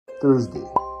Thursday,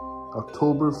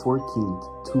 October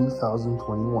 14th,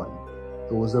 2021.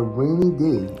 It was a rainy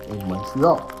day in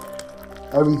Montreal.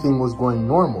 Everything was going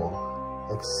normal,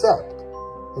 except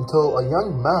until a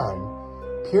young man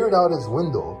peered out his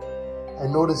window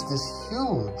and noticed this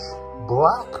huge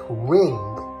black ring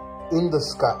in the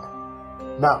sky.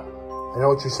 Now, I know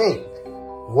what you're saying.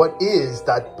 What is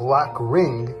that black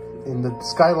ring in the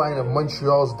skyline of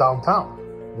Montreal's downtown?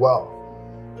 Well,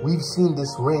 we've seen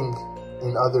this ring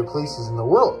in other places in the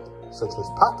world, such as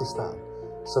Pakistan,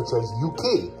 such as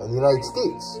UK and the United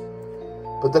States.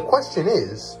 But the question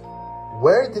is,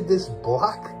 where did this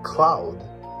black cloud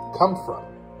come from?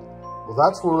 Well,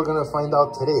 that's what we're going to find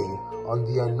out today on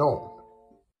The Unknown.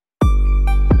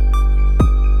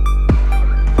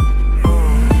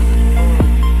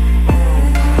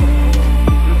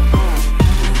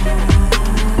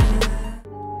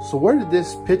 So where did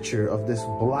this picture of this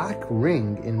black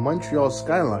ring in Montreal's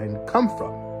skyline come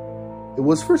from? It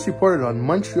was first reported on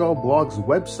Montreal Blog's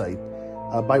website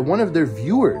by one of their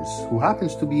viewers who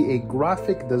happens to be a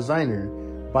graphic designer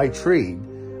by trade.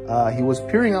 He was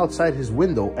peering outside his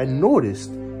window and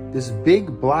noticed this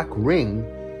big black ring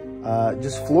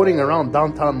just floating around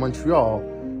downtown Montreal,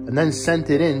 and then sent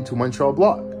it in to Montreal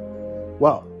Blog.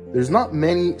 Well, there's not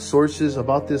many sources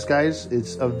about this, guys.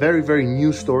 It's a very, very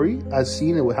new story. As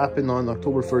seen, it would happen on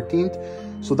October 14th.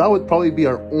 So that would probably be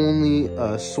our only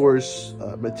source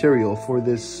material for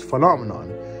this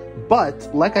phenomenon.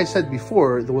 But like I said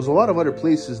before, there was a lot of other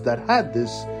places that had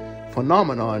this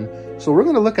phenomenon. So we're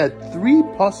going to look at 3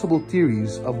 possible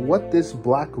theories of what this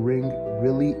black ring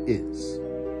really is.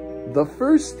 The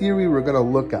first theory we're going to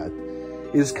look at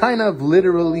is kind of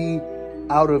literally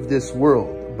out of this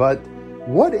world. But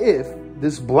what if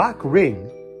this black ring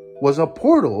was a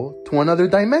portal to another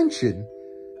dimension?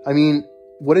 I mean,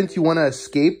 wouldn't you want to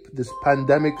escape this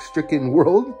pandemic-stricken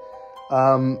world?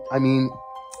 I mean,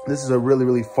 this is a really,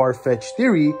 really far-fetched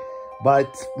theory,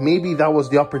 but maybe that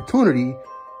was the opportunity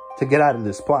to get out of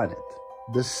this planet.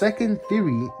 The second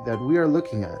theory that we are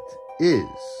looking at is,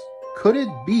 could it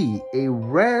be a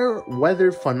rare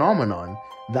weather phenomenon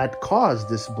that caused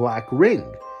this black ring?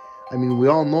 I mean, we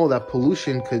all know that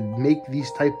pollution could make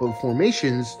these type of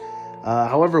formations.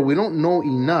 However, we don't know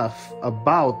enough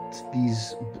about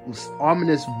these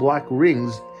ominous black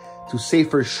rings to say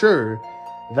for sure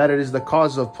that it is the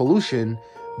cause of pollution.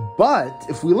 But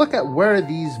if we look at where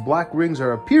these black rings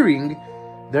are appearing,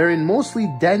 they're in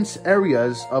mostly dense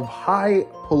areas of high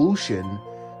pollution.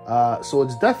 So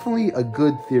it's definitely a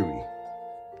good theory.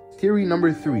 Theory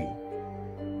number 3.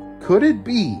 Could it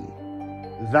be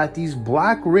that these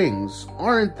black rings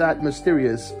aren't that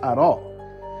mysterious at all?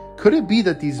 Could it be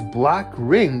that these black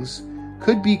rings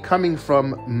could be coming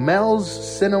from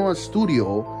Mel's Cinema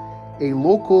Studio, a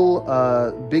local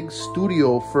big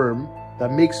studio firm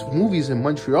that makes movies in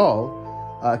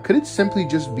Montreal? Could it simply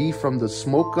just be from the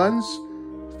smoke guns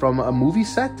from a movie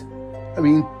set? I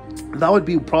mean, that would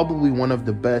be probably one of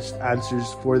the best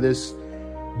answers for this.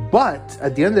 But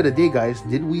at the end of the day, guys,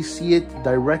 did we see it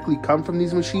directly come from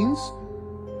these machines?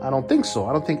 I don't think so.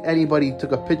 I don't think anybody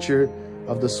took a picture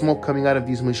of the smoke coming out of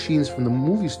these machines from the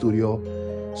movie studio.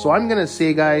 So I'm going to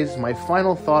say, guys, my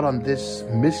final thought on this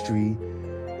mystery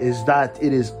is that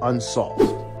it is unsolved.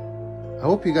 I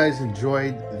hope you guys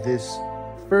enjoyed this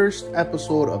first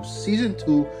episode of Season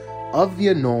 2 of The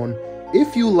Unknown.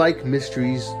 If you like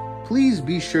mysteries, please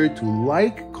be sure to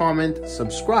like, comment,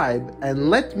 subscribe, and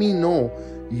let me know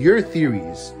your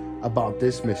theories about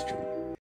this mystery.